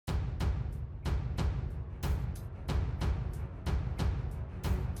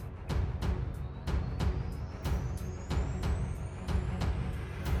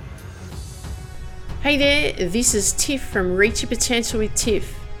Hey there, this is Tiff from Reach Your Potential with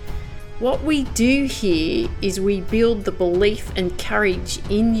Tiff. What we do here is we build the belief and courage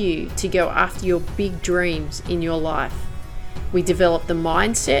in you to go after your big dreams in your life. We develop the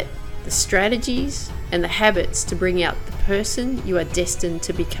mindset, the strategies, and the habits to bring out the person you are destined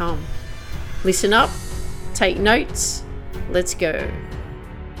to become. Listen up, take notes, let's go.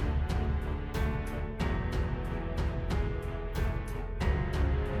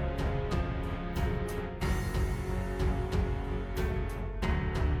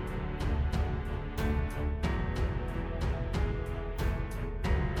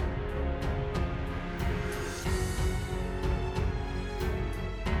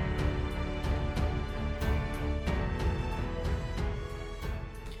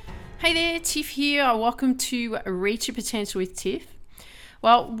 Hey there, Tiff here. Welcome to Reach Your Potential with Tiff.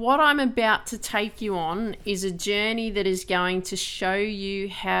 Well, what I'm about to take you on is a journey that is going to show you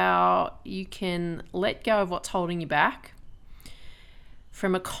how you can let go of what's holding you back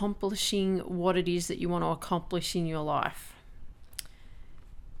from accomplishing what it is that you want to accomplish in your life.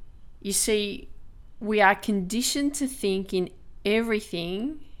 You see, we are conditioned to think in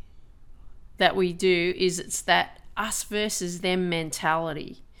everything that we do is it's that us versus them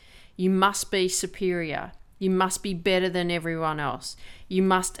mentality. You must be superior. You must be better than everyone else. You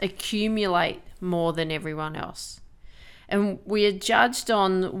must accumulate more than everyone else. And we are judged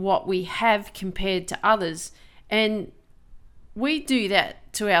on what we have compared to others. And we do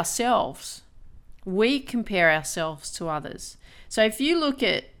that to ourselves. We compare ourselves to others. So if you look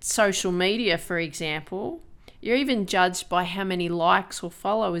at social media, for example, you're even judged by how many likes or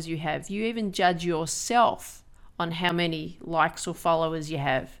followers you have. You even judge yourself on how many likes or followers you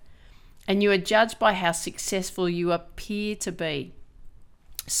have. And you are judged by how successful you appear to be.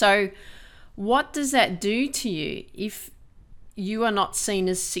 So what does that do to you if you are not seen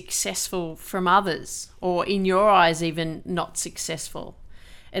as successful from others, or in your eyes even not successful?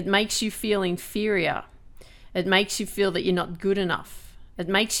 It makes you feel inferior. It makes you feel that you're not good enough. It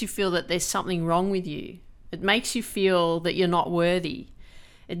makes you feel that there's something wrong with you. It makes you feel that you're not worthy.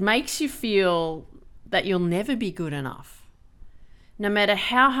 It makes you feel that you'll never be good enough, no matter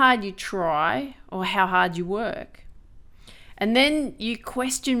how hard you try or how hard you work. And then you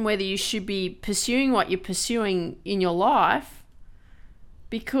question whether you should be pursuing what you're pursuing in your life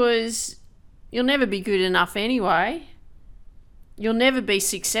because you'll never be good enough anyway. You'll never be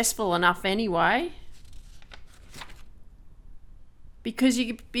successful enough anyway, because you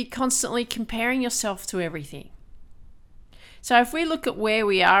could be constantly comparing yourself to everything. So if we look at where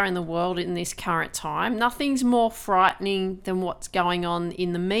we are in the world in this current time, nothing's more frightening than what's going on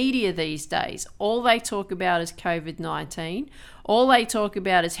in the media these days. All they talk about is COVID-19. All they talk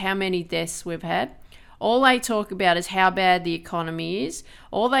about is how many deaths we've had. All they talk about is how bad the economy is.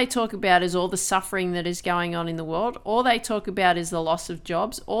 All they talk about is all the suffering that is going on in the world. All they talk about is the loss of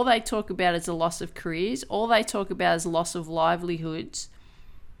jobs. All they talk about is the loss of careers. All they talk about is loss of livelihoods.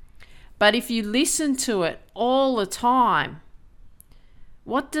 But if you listen to it all the time,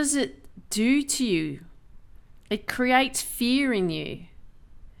 what does it do to you? It creates fear in you.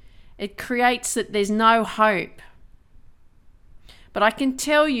 It creates that there's no hope. But I can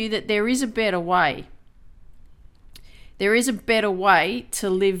tell you that there is a better way. There is a better way to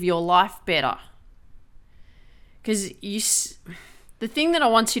live your life better. Because the thing that I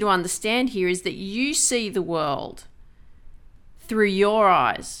want you to understand here is that you see the world through your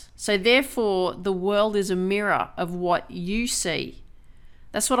eyes. So therefore, the world is a mirror of what you see.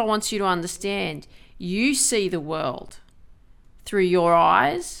 That's what I want you to understand. You see the world through your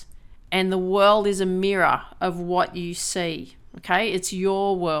eyes, and the world is a mirror of what you see. Okay? It's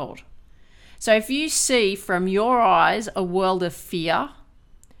your world. So if you see from your eyes a world of fear,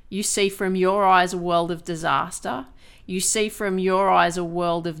 you see from your eyes a world of disaster, you see from your eyes a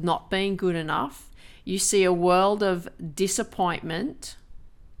world of not being good enough, you see a world of disappointment,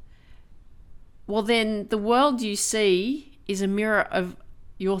 well then the world you see is a mirror of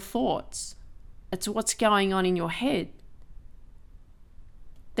your thoughts. It's what's going on in your head.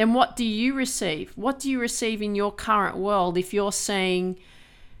 Then what do you receive? What do you receive in your current world if you're seeing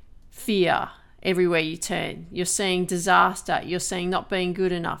fear everywhere you turn? You're seeing disaster. You're seeing not being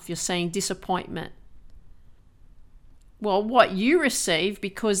good enough. You're seeing disappointment. Well, what you receive,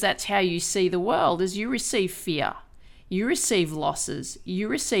 because that's how you see the world, is you receive fear. You receive losses. You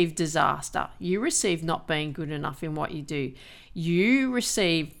receive disaster. You receive not being good enough in what you do. You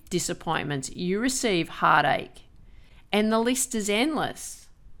receive disappointments. You receive heartache. And the list is endless.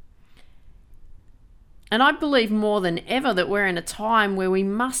 And I believe more than ever that we're in a time where we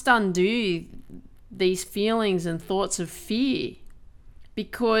must undo these feelings and thoughts of fear,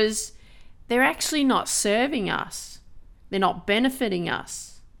 because they're actually not serving us. They're not benefiting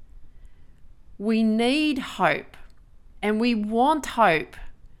us. We need hope, and we want hope.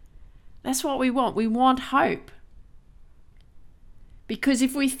 That's what we want. We want hope. Because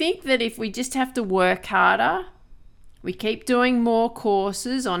if we think that if we just have to work harder, we keep doing more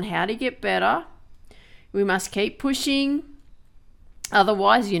courses on how to get better, we must keep pushing,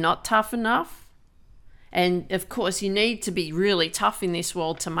 otherwise you're not tough enough. And of course you need to be really tough in this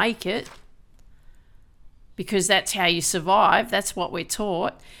world to make it, because that's how you survive. That's what we're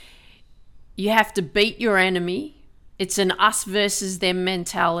taught. You have to beat your enemy. It's an us versus them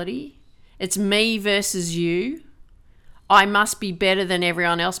mentality. It's me versus you. I must be better than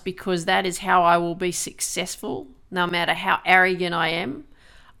everyone else because that is how I will be successful. No matter how arrogant I am,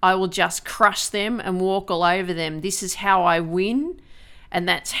 I will just crush them and walk all over them. This is how I win, and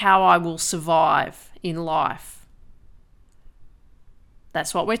that's how I will survive in life.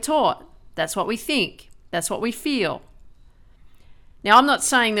 That's what we're taught. That's what we think. That's what we feel. Now, I'm not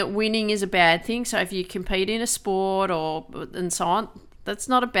saying that winning is a bad thing. So if you compete in a sport and so on, that's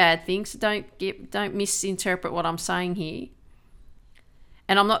not a bad thing. So don't misinterpret what I'm saying here.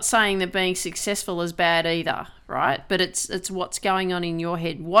 And I'm not saying that being successful is bad either, right? But it's what's going on in your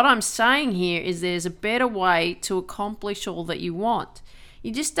head. What I'm saying here is there's a better way to accomplish all that you want.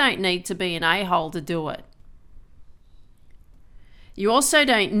 You just don't need to be an a-hole to do it. You also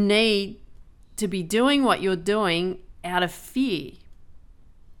don't need to be doing what you're doing out of fear.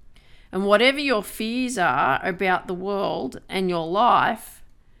 And whatever your fears are about the world and your life,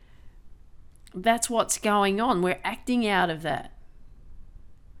 that's what's going on. We're acting out of that.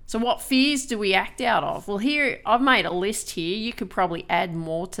 So what fears do we act out of? Well, here, I've made a list here. You could probably add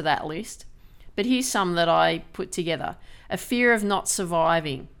more to that list. But here's some that I put together. A fear of not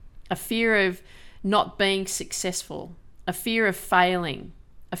surviving. A fear of not being successful. A fear of failing.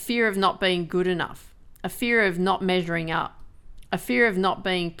 A fear of not being good enough. A fear of not measuring up. A fear of not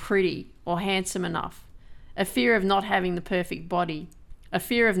being pretty or handsome enough. A fear of not having the perfect body. A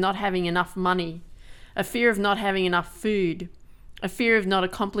fear of not having enough money. A fear of not having enough food. A fear of not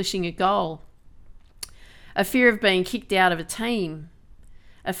accomplishing a goal. A fear of being kicked out of a team.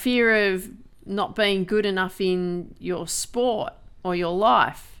 A fear of not being good enough in your sport or your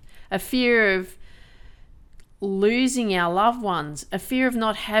life. A fear of losing our loved ones. A fear of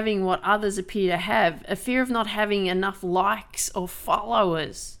not having what others appear to have. A fear of not having enough likes or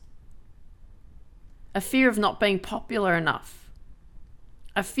followers. A fear of not being popular enough.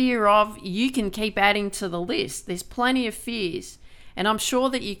 A fear of, you can keep adding to the list. There's plenty of fears, and I'm sure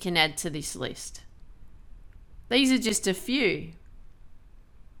that you can add to this list. These are just a few.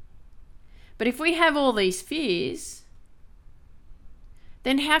 But if we have all these fears,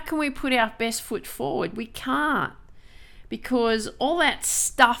 then how can we put our best foot forward? We can't. Because all that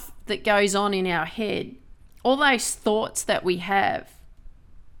stuff that goes on in our head, all those thoughts that we have,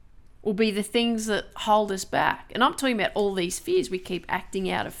 will be the things that hold us back. And I'm talking about all these fears. We keep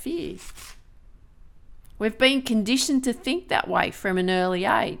acting out of fear. We've been conditioned to think that way from an early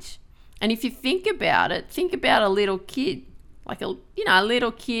age. And if you think about it, think about a little kid, like a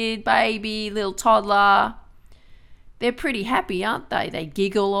little kid, baby, little toddler. They're pretty happy, aren't they? They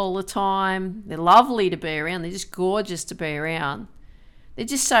giggle all the time. They're lovely to be around. They're just gorgeous to be around. They're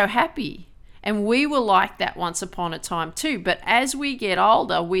just so happy. And we were like that once upon a time too. But as we get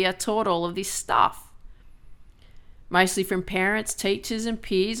older, we are taught all of this stuff. Mostly from parents, teachers, and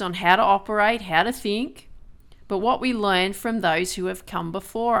peers on how to operate, how to think. But what we learn from those who have come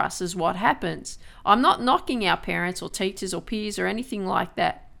before us is what happens. I'm not knocking our parents or teachers or peers or anything like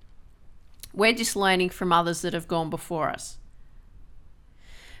that. We're just learning from others that have gone before us.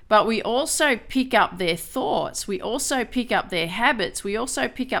 But we also pick up their thoughts. We also pick up their habits. We also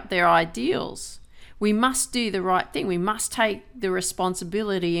pick up their ideals. We must do the right thing. We must take the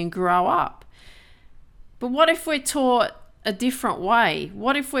responsibility and grow up. But what if we're taught a different way?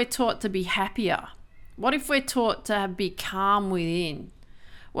 What if we're taught to be happier? What if we're taught to be calm within?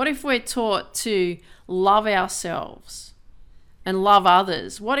 What if we're taught to love ourselves and love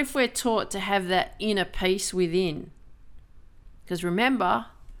others? What if we're taught to have that inner peace within? Because remember,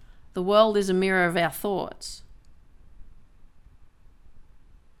 the world is a mirror of our thoughts.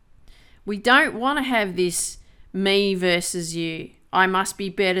 We don't want to have this me versus you. I must be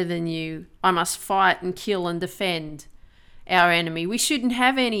better than you. I must fight and kill and defend our enemy. We shouldn't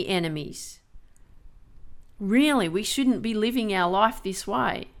have any enemies. Really, we shouldn't be living our life this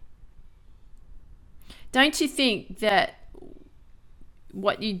way. Don't you think that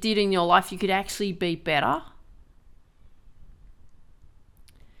what you did in your life, you could actually be better?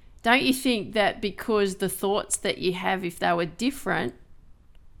 Don't you think that because the thoughts that you have, if they were different,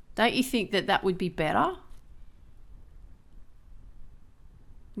 Don't you think that that would be better?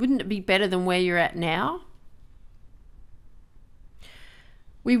 Wouldn't it be better than where you're at now?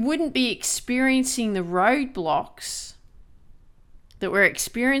 We wouldn't be experiencing the roadblocks that we're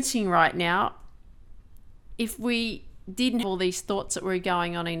experiencing right now if we didn't have all these thoughts that were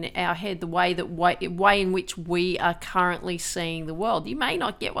going on in our head, the way in which we are currently seeing the world. You may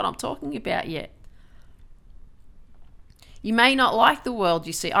not get what I'm talking about yet. You may not like the world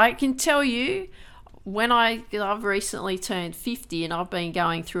you see. I can tell you, when I've recently turned 50 and I've been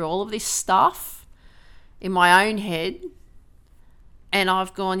going through all of this stuff in my own head, and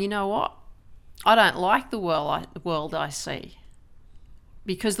I've gone, you know what? I don't like the world I see.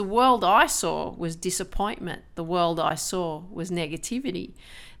 Because the world I saw was disappointment. The world I saw was negativity.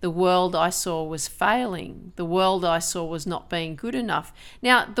 The world I saw was failing. The world I saw was not being good enough.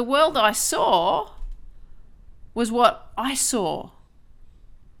 Now, the world I saw was what I saw.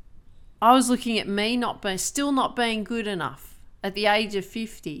 I was looking at me still not being good enough at the age of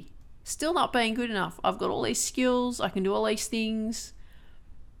 50. Still not being good enough. I've got all these skills. I can do all these things.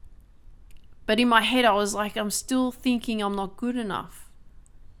 But in my head, I was like, I'm still thinking I'm not good enough.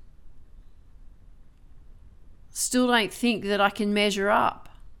 Still don't think that I can measure up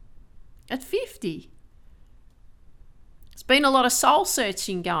at 50. It's been a lot of soul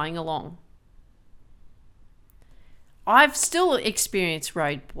searching going along. I've still experienced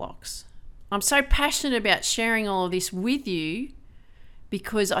roadblocks. I'm so passionate about sharing all of this with you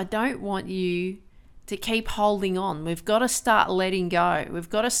because I don't want you to keep holding on. We've got to start letting go. We've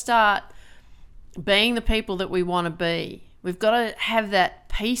got to start being the people that we want to be. We've got to have that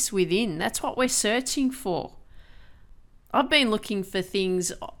peace within. That's what we're searching for. I've been looking for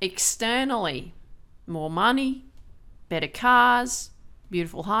things externally. More money, better cars,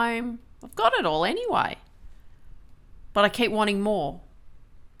 beautiful home. I've got it all anyway. But I keep wanting more.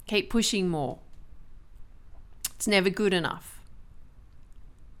 Keep pushing more. It's never good enough.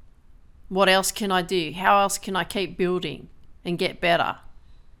 What else can I do? How else can I keep building and get better?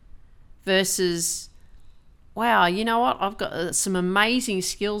 Versus, wow, you know what? I've got some amazing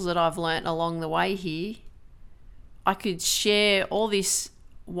skills that I've learnt along the way here. I could share all this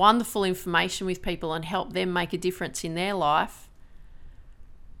wonderful information with people and help them make a difference in their life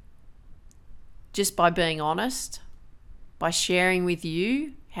just by being honest, by sharing with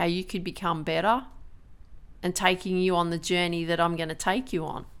you how you could become better and taking you on the journey that I'm going to take you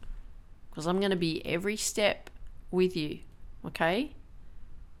on. Because I'm going to be every step with you, okay?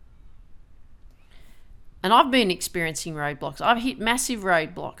 And I've been experiencing roadblocks. I've hit massive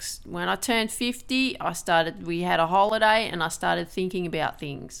roadblocks. When I turned 50, we had a holiday and I started thinking about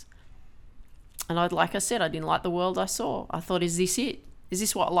things. And like I said, I didn't like the world I saw. I thought, is this it? Is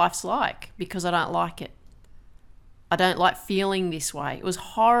this what life's like? Because I don't like it. I don't like feeling this way. It was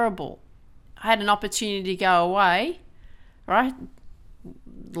horrible. I had an opportunity to go away, right?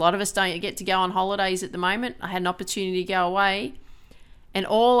 A lot of us don't get to go on holidays at the moment. I had an opportunity to go away. And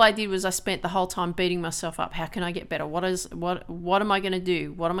all I did was I spent the whole time beating myself up. How can I get better? What am I going to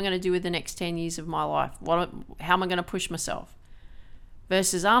do? What am I going to do with the next 10 years of my life? How am I going to push myself?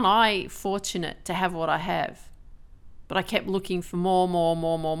 Versus, aren't I fortunate to have what I have? But I kept looking for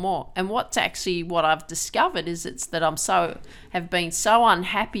more. And what I've discovered is that have been so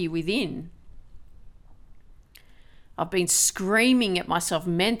unhappy within. I've been screaming at myself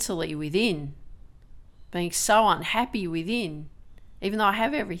mentally within, being so unhappy within. Even though I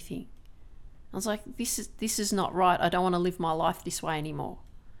have everything. I was like, this is not right. I don't want to live my life this way anymore.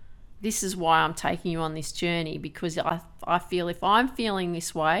 This is why I'm taking you on this journey, because I feel if I'm feeling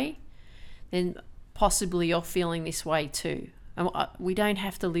this way, then possibly you're feeling this way too. And we don't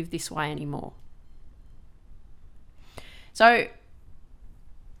have to live this way anymore. So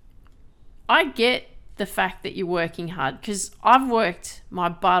I get the fact that you're working hard, because I've worked my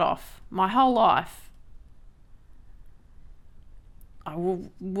butt off my whole life. I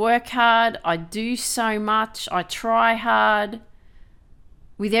will work hard, I do so much, I try hard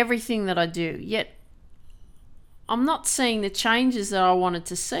with everything that I do, yet I'm not seeing the changes that I wanted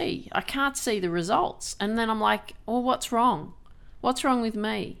to see. I can't see the results. And then I'm like, oh, what's wrong? What's wrong with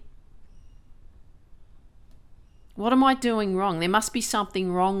me? What am I doing wrong? There must be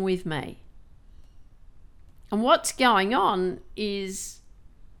something wrong with me. And what's going on is,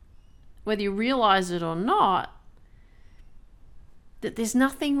 whether you realize it or not, that there's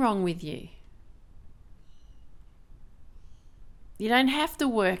nothing wrong with you. You don't have to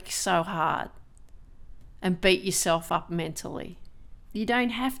work so hard and beat yourself up mentally. You don't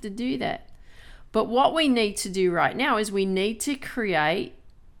have to do that. But what we need to do right now is we need to create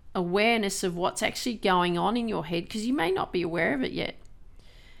awareness of what's actually going on in your head, because you may not be aware of it yet.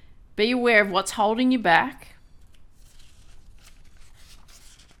 Be aware of what's holding you back.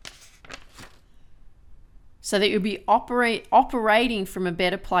 So that you'll be operating from a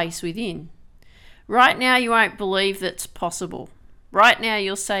better place within. Right now, you won't believe that's possible. Right now,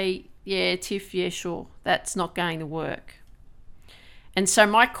 you'll say, yeah, Tiff, yeah, sure, that's not going to work. And so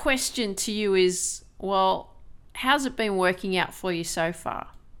my question to you is, well, how's it been working out for you so far?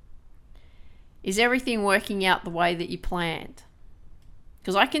 Is everything working out the way that you planned?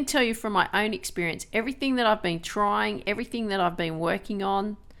 Because I can tell you from my own experience, everything that I've been trying, everything that I've been working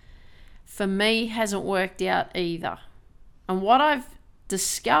on, for me hasn't worked out either. And what I've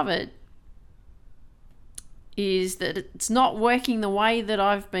discovered is that it's not working the way that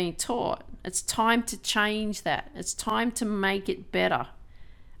I've been taught. It's time to change that. It's time to make it better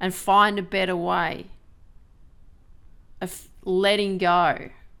and find a better way of letting go,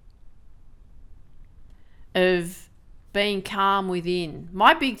 of being calm within.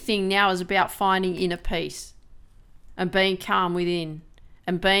 My big thing now is about finding inner peace and being calm within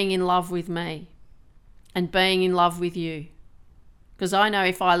and being in love with me and being in love with you. Because I know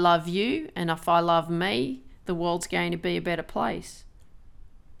if I love you and if I love me, the world's going to be a better place.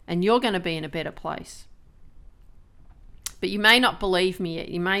 And you're going to be in a better place. But you may not believe me yet.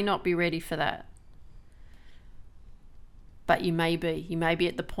 You may not be ready for that. But you may be. You may be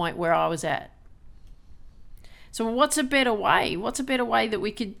at the point where I was at. So what's a better way? What's a better way that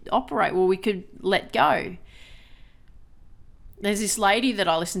we could operate? Well, we could let go. There's this lady that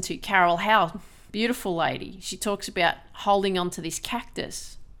I listen to, Carol Howe, beautiful lady. She talks about holding on to this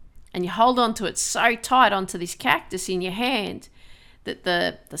cactus. And you hold on to it so tight onto this cactus in your hand that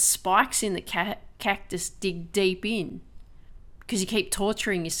the spikes in the cactus dig deep in because you keep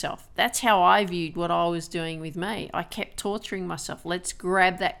torturing yourself. That's how I viewed what I was doing with me. I kept torturing myself. Let's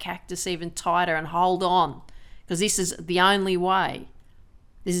grab that cactus even tighter and hold on because this is the only way.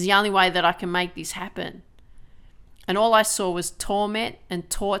 This is the only way that I can make this happen. And all I saw was torment and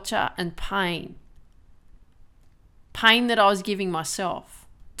torture and pain. Pain that I was giving myself.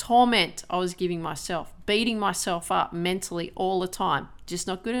 Torment I was giving myself, beating myself up mentally all the time. Just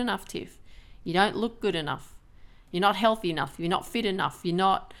not good enough, Tiff. You don't look good enough. You're not healthy enough. You're not fit enough. You're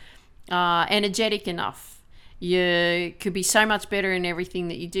not energetic enough. You could be so much better in everything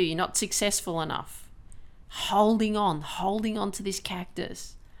that you do. You're not successful enough. Holding on to this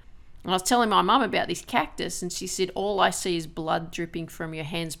cactus. And I was telling my mum about this cactus and she said, all I see is blood dripping from your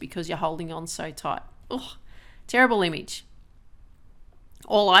hands because you're holding on so tight. Ugh, terrible image.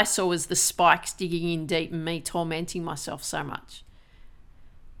 All I saw was the spikes digging in deep and me tormenting myself so much.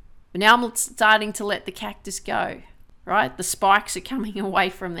 But now I'm starting to let the cactus go, right? The spikes are coming away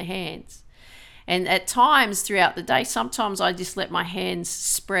from the hands. And at times throughout the day, sometimes I just let my hands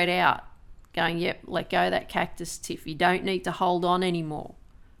spread out, going, yep, let go of that cactus, Tiff. You don't need to hold on anymore.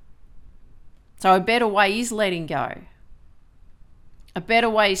 So a better way is letting go. A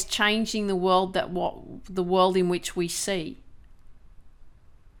better way is changing the world the world in which we see.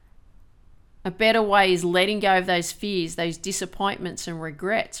 A better way is letting go of those fears, those disappointments and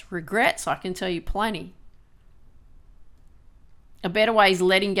regrets. Regrets, I can tell you plenty. A better way is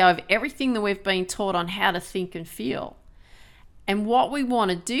letting go of everything that we've been taught on how to think and feel. And what we want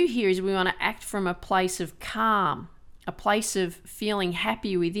to do here is we want to act from a place of calm, a place of feeling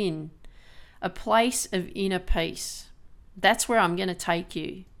happy within, a place of inner peace. That's where I'm going to take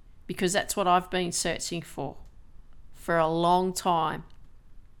you because that's what I've been searching for a long time.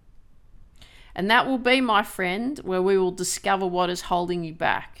 And that will be, my friend, where we will discover what is holding you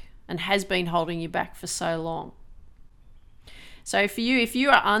back and has been holding you back for so long. So for you, if you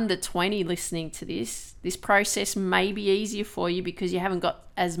are under 20 listening to this process may be easier for you because you haven't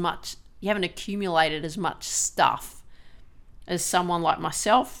accumulated as much stuff as someone like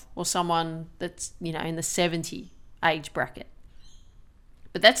myself or someone that's, in the 70 age bracket.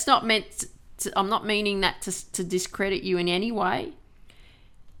 But that's not meant to, I'm not meaning that to discredit you in any way.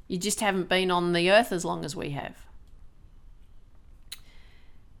 You just haven't been on the earth as long as we have.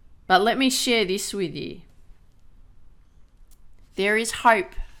 But let me share this with you. There is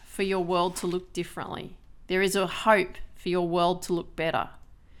hope for your world to look differently. There is a hope for your world to look better.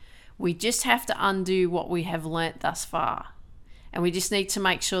 We just have to undo what we have learnt thus far. And we just need to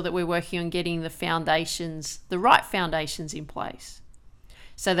make sure that we're working on getting the right foundations in place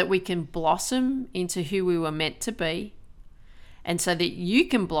so that we can blossom into who we were meant to be and so that you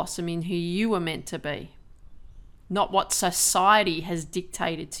can blossom in who you were meant to be, not what society has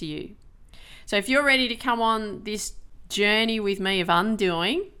dictated to you. So if you're ready to come on this journey with me of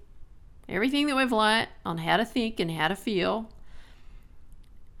undoing everything that we've learnt on how to think and how to feel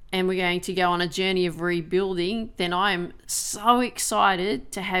and we're going to go on a journey of rebuilding, then I am so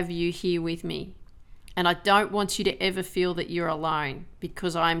excited to have you here with me. And I don't want you to ever feel that you're alone,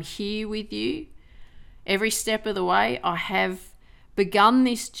 because I'm here with you every step of the way. I have begun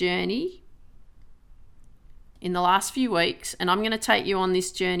this journey in the last few weeks, and I'm going to take you on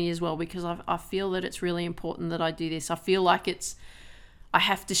this journey as well, because I feel that it's really important that I do this. I feel like I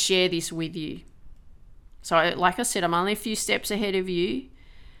have to share this with you. So like I said, I'm only a few steps ahead of you,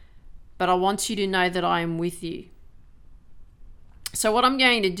 but I want you to know that I am with you. So what I'm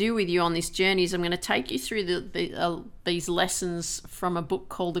going to do with you on this journey is I'm going to take you through these lessons from a book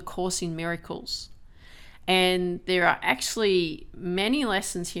called A Course in Miracles. And there are actually many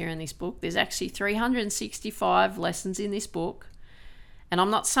lessons here in this book. There's actually 365 lessons in this book. And I'm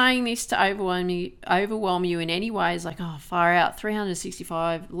not saying this to overwhelm you in any way. It's like, oh, far out,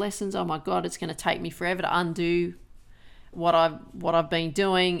 365 lessons. Oh my God, it's going to take me forever to undo what I've been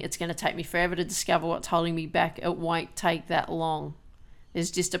doing. It's going to take me forever to discover what's holding me back. It won't take that long.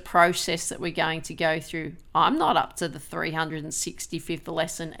 There's just a process that we're going to go through. I'm not up to the 365th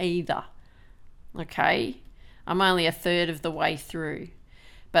lesson either. Okay? I'm only a third of the way through.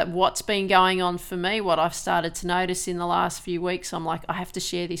 But what's been going on for me, what I've started to notice in the last few weeks, I'm like, I have to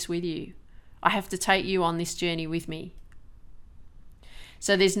share this with you. I have to take you on this journey with me.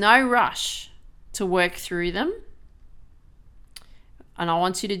 So there's no rush to work through them. And I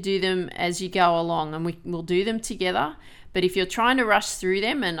want you to do them as you go along, and we'll do them together. But if you're trying to rush through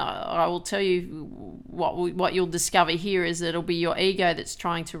them, and I will tell you what you'll discover here is that it'll be your ego that's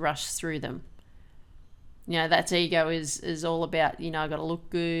trying to rush through them. You know, that's ego is all about, I've got to look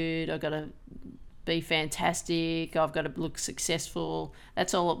good, I've got to be fantastic, I've got to look successful.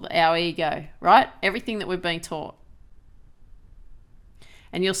 That's all our ego, right? Everything that we've been taught.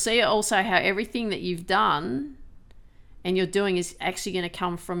 And you'll see also how everything that you've done and you're doing is actually going to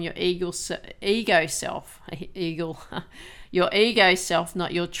come from your ego self, your ego self,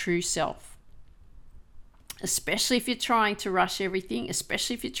 not your true self. Especially if you're trying to rush everything,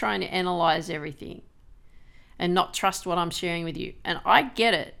 especially if you're trying to analyze everything and not trust what I'm sharing with you. And I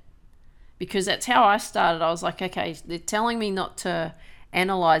get it, because that's how I started. I was like, okay, they're telling me not to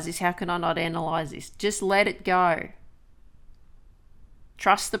analyze this. How can I not analyze this? Just let it go.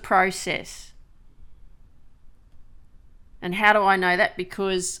 Trust the process. And how do I know that?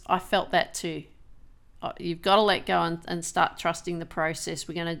 Because I felt that too. You've got to let go and start trusting the process.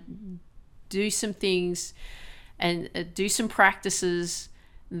 We're going to do some things and do some practices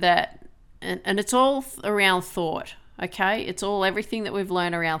that, and it's all around thought, okay? It's all everything that we've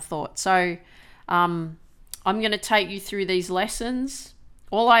learned around thought. So I'm going to take you through these lessons.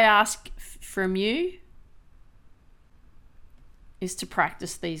 All I ask from you is to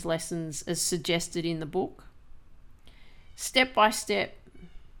practice these lessons as suggested in the book. Step by step,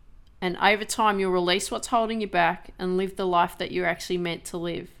 and over time you'll release what's holding you back and live the life that you're actually meant to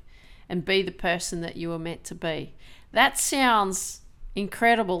live and be the person that you were meant to be. That sounds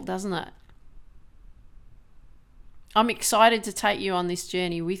incredible, doesn't it? I'm excited to take you on this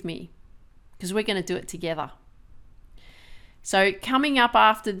journey with me, because we're going to do it together. So coming up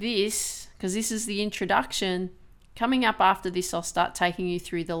after this, because this is the introduction, coming up after this I'll start taking you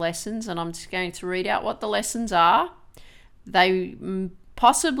through the lessons, and I'm just going to read out what the lessons are. They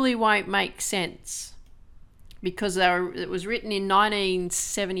possibly won't make sense because it was written in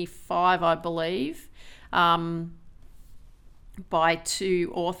 1975, I believe, by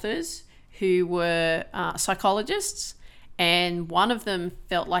two authors who were psychologists, and one of them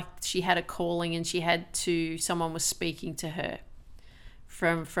felt like she had a calling and someone was speaking to her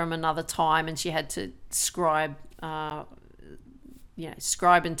from another time, and she had to scribe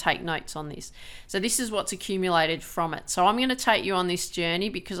and take notes on this. So this is what's accumulated from it. So I'm going to take you on this journey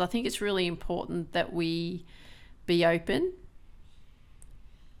because I think it's really important that we be open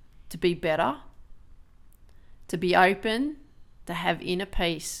to be better, to be open, to have inner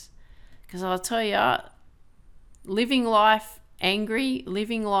peace. Because I'll tell you, living life angry,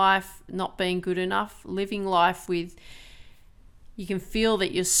 living life not being good enough, living life with, you can feel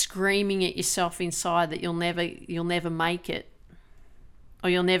that you're screaming at yourself inside that you'll never make it. Or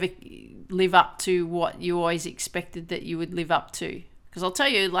you'll never live up to what you always expected that you would live up to. Because I'll tell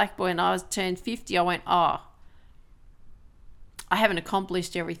you, like when I turned 50, I went, I haven't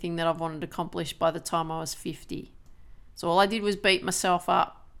accomplished everything that I've wanted to accomplish by the time I was 50. So all I did was beat myself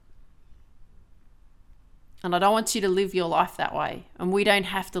up. And I don't want you to live your life that way. And we don't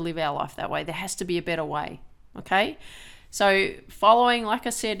have to live our life that way. There has to be a better way. Okay? So following, like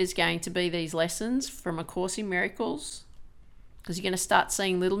I said, is going to be these lessons from A Course in Miracles. Because you're going to start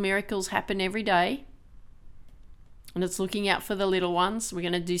seeing little miracles happen every day. And it's looking out for the little ones. We're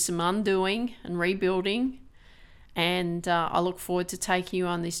going to do some undoing and rebuilding. And I look forward to taking you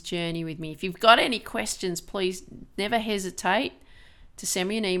on this journey with me. If you've got any questions, please never hesitate to send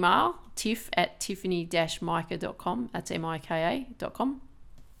me an email, tiff@tiffany-mika.com. That's mika.com.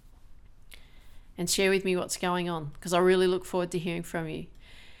 And share with me what's going on, because I really look forward to hearing from you.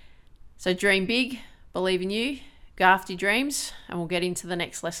 So dream big, believe in you, go after your dreams, and we'll get into the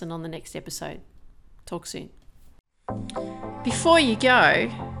next lesson on the next episode. Talk soon. Before you go,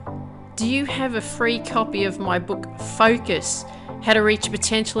 do you have a free copy of my book, Focus, How to Reach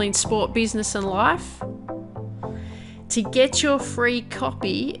Potential in Sport, Business and Life? To get your free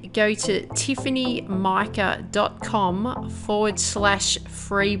copy, go to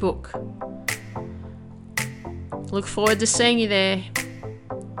tiffanymica.com/free book. Look forward to seeing you there.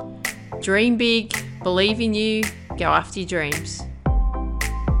 Dream big, believe in you, go after your dreams.